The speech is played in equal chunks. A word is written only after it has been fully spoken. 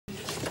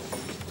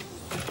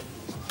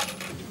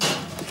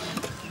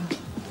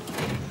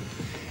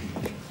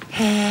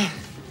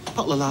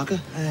Bottle of lager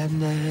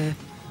and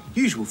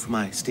usual for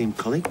my esteemed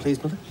colleague,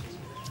 please, Mother.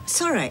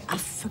 Sorry,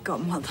 I've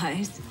forgotten what that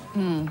is.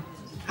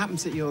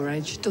 Happens at your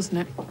age, doesn't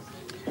it?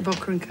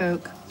 Vodka and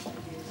Coke.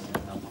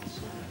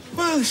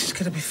 Well, this is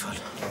going to be fun.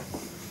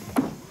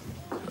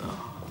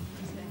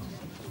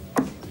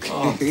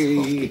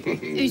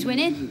 Who's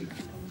winning?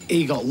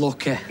 He got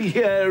lucky.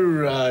 Yeah,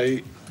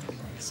 right.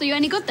 So you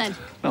any good then?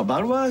 Not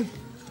bad, why?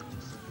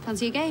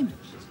 Fancy a game?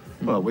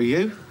 Well, were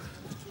you?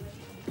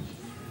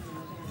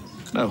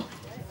 No.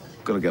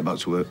 Got to get back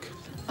to work.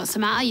 What's the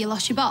matter? You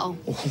lost your bottle?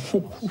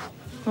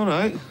 All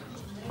right.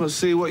 Let's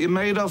see what you're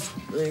made of.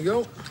 There you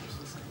go.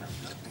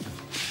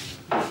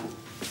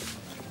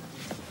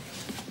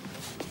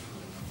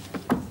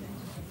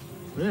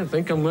 I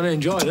think I'm going to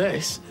enjoy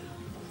this.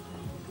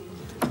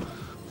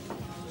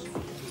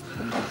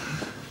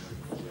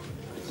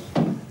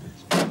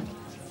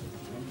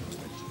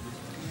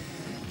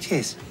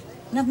 Cheers.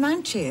 Never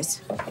mind,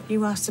 cheers.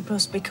 You are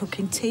supposed to be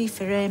cooking tea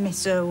for Amy,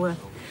 so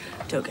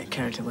don't get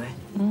carried away.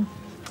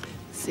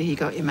 See, you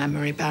got your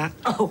memory back.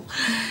 Oh,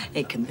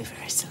 it can be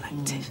very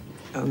selective.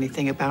 Only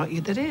thing about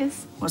you that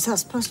is. What's that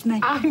supposed to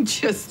mean? I'm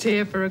just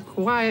here for a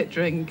quiet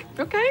drink,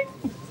 OK?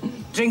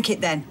 Drink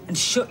it then, and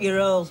shut your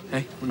hole.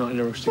 Hey, we're not in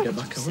a rush to get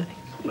back, are we?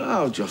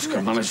 No, Josh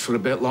can manage for a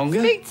bit longer.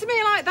 Speak to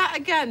me like that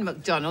again,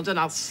 MacDonald, and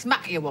I'll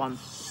smack you one.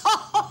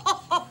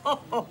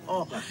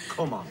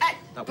 Come on. Hey,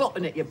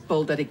 button it, you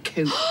bull-headed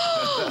coot.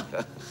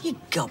 You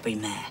gobby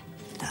mare.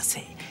 That's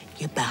it.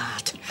 You're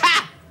bad.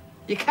 Ha!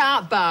 You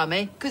can't bar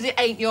me, because it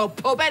ain't your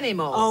pub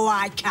anymore. Oh,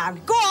 I can.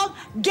 Go on,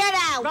 get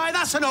out. Right,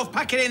 that's enough.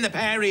 Pack it in the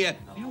pair of you.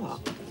 You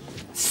what?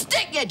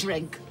 Stick your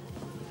drink.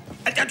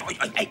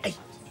 Hey,